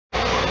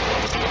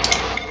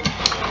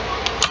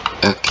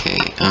Okay,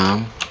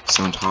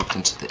 someone hopped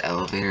into the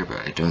elevator,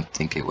 but I don't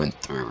think it went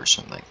through or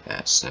something like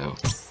that, so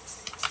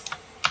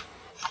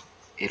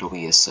it'll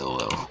be a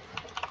solo.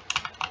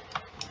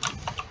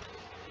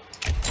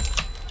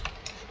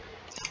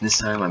 This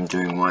time I'm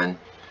doing one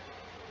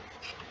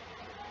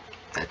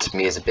that to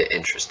me is a bit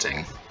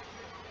interesting.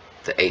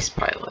 The Ace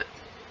Pilot.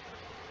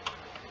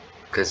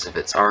 Because if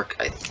it's Arc,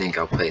 I think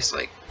I'll place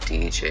like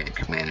DJ and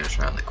Commanders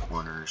around the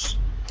corners.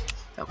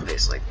 I'll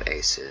place like the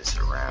Aces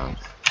around.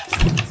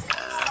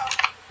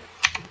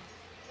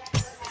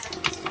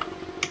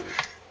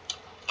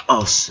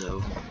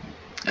 Also,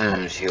 I don't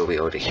know if you'll be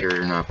able to hear it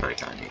or not, but I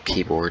got a new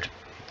keyboard.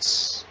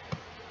 It's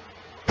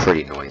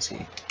pretty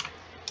noisy.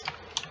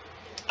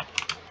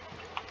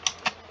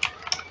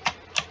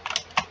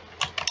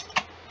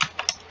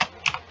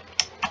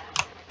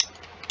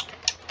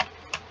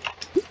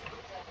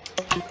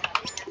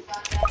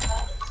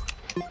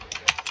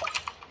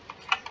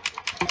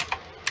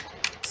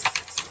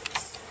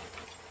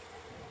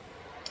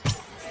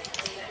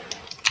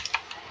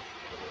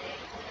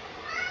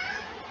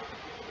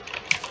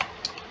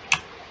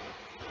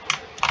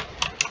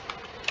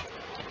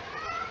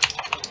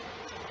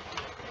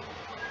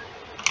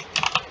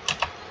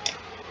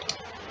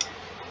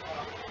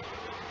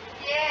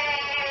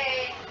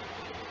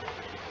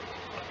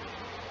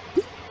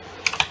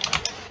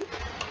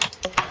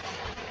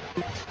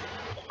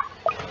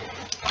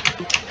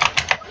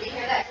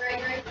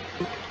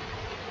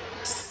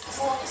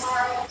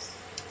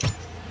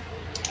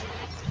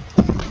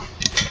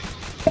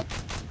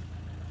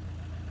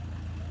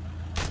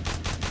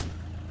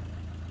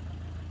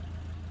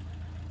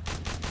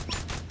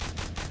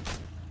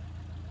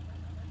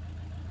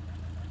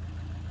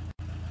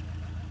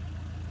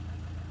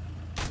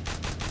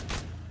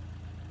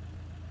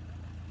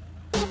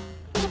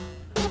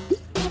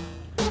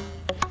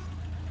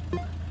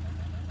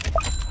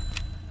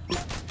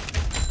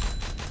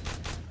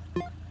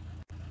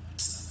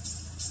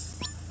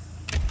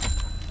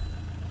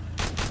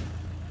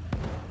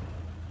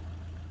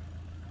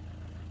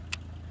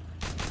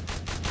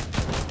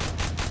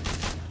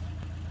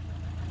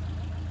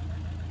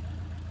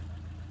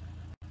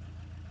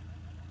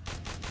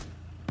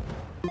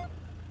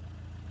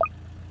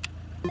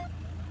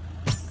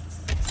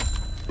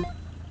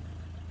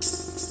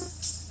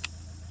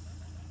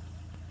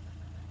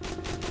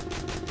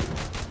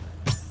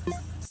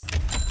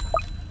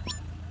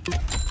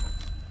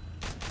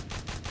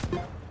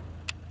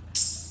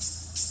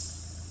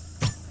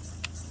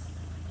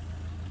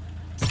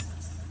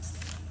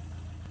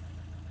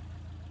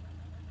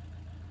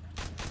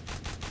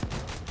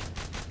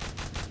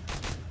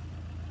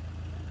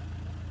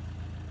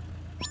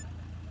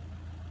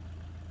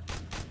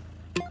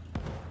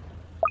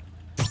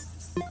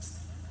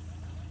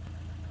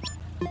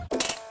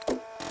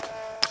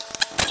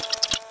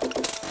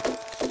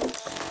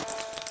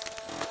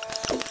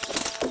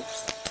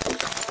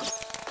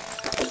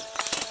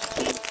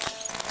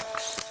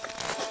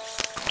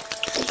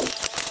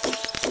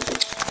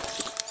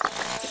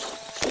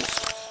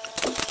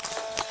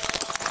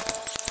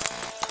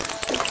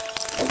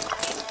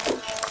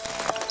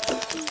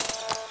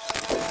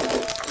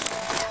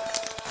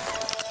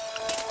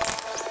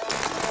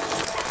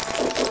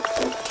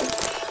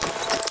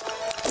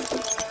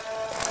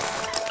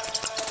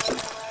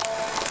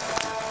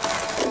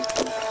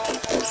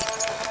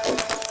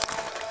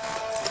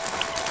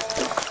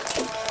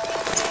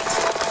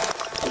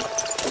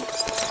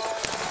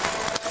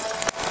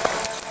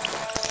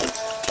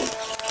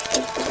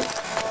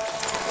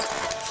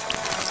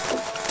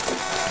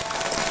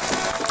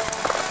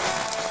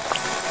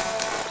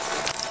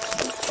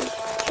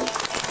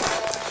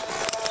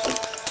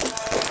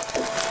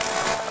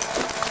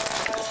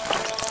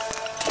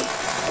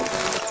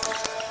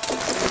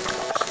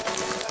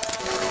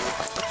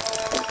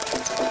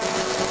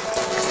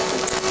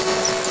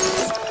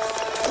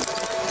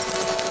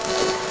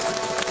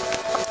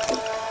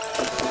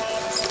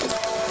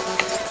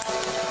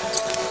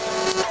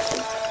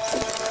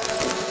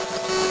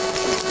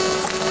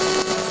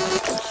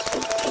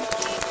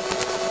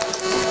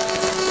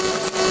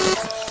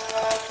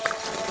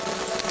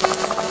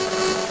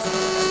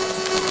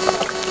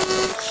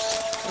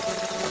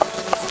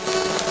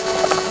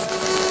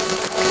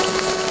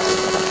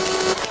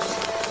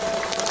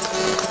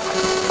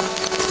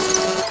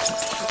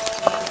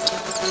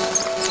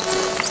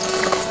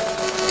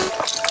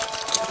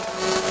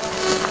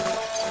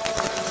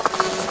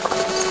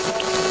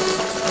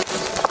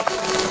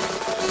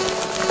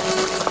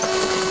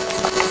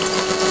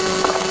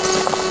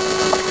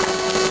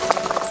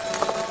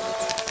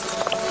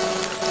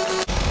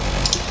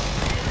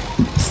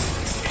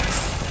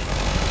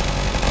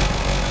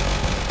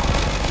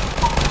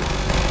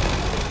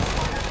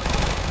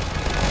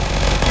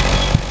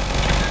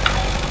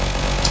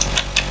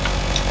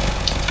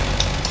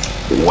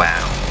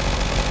 Wow.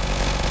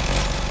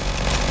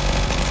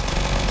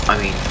 I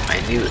mean,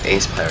 I knew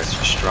Ace players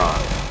were strong,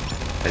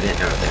 but I didn't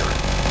know they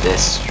were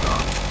this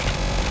strong.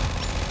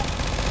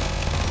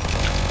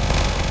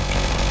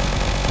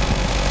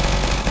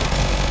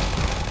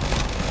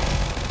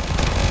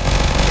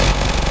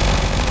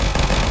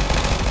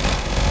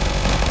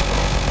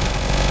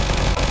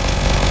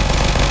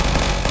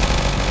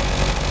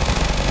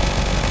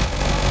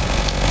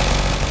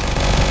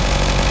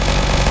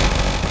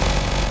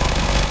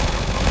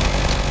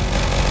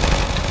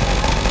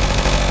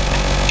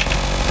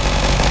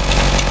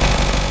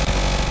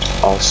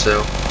 Also,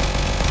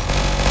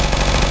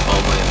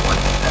 only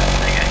one bad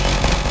thing I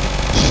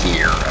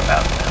hear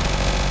about them.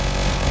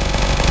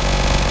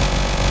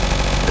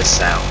 The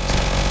sound.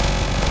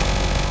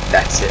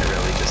 That's it,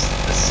 really, just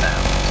the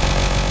sound.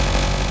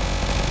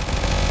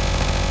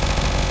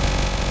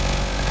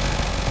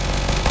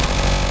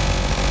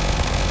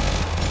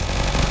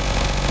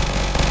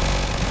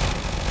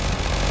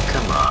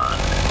 Come on.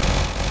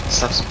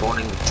 Stop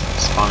spawning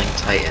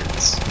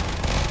titans.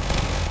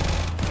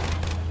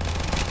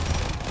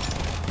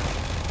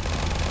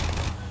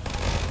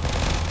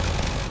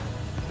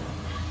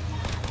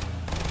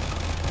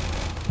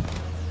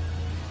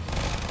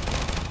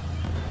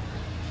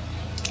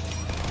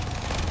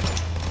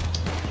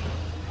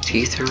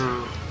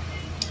 Through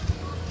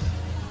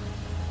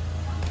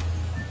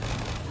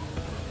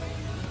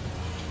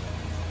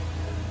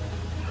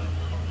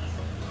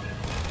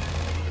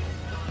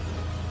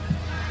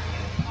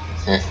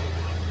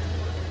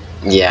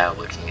yeah,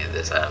 looking at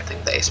this, I don't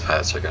think the Ace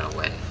Pilots are gonna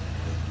win.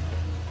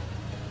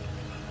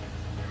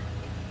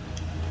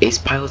 Ace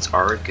Pilots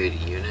are a good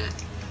unit,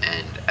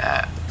 and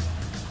at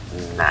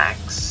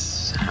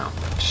max, how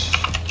much?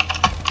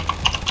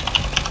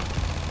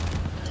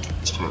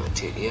 Let's try the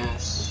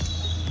TDS.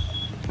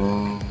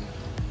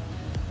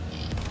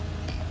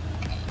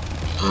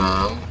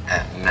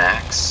 At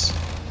max,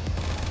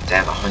 they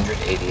have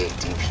 188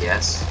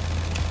 DPS.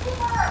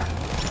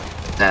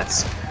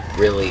 That's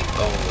really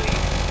only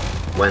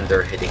when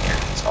they're hitting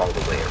enemies all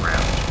the way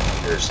around.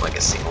 There's like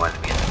a single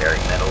enemy in the very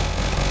middle.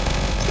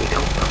 They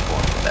don't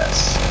perform the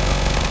best. So.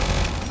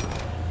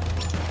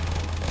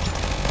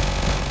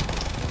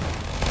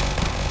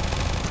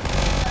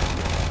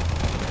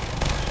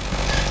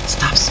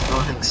 Stop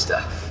spawning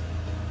stuff.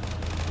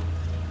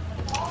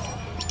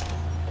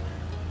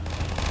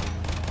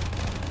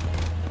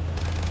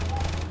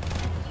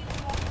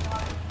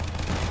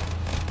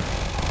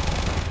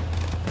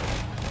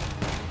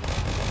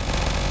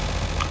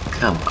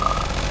 Come on.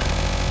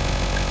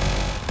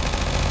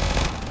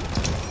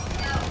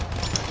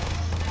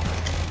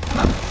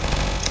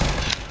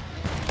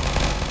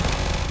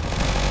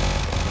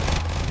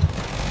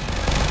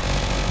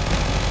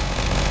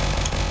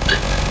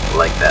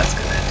 Like that's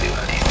gonna do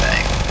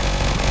anything.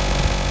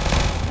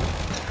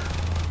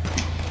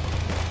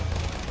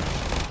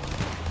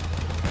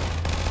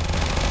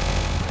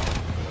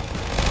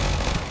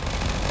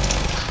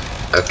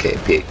 Okay,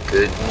 be a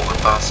good more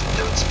boss and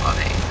don't spawn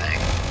anything.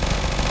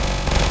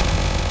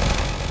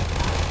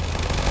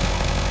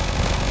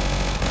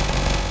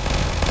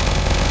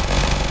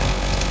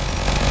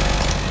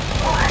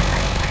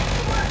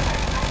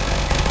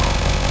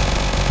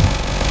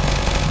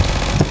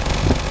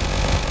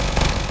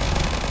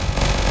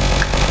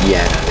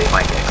 Yeah, no, they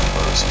might get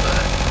close,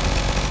 but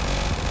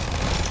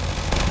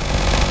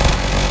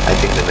I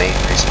think the main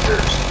reason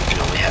you can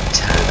only have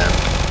 10 of them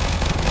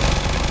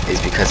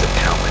is because of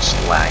how much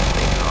lag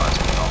they cause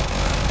with all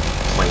the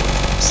planes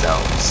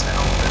themselves and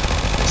all the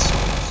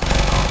missiles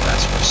and all that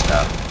sort of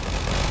stuff.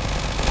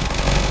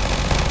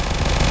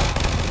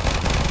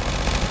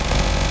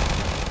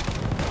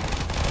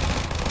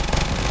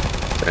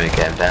 They're gonna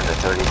get him down to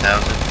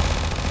 30,000?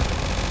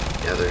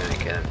 Yeah, they're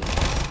gonna get him.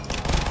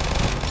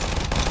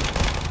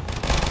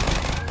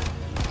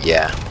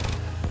 Yeah.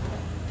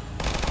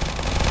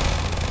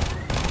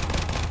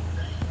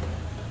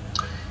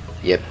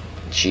 Yep.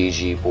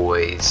 GG,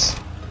 boys.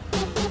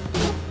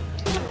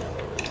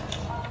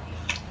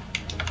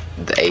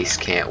 The Ace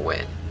can't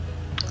win.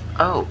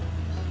 Oh,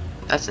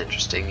 that's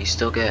interesting. You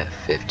still get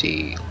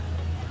 50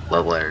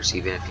 level errors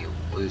even if you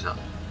lose them.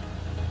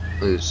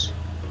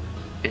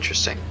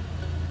 Interesting.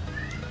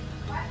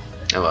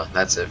 Oh well,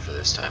 that's it for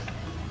this time.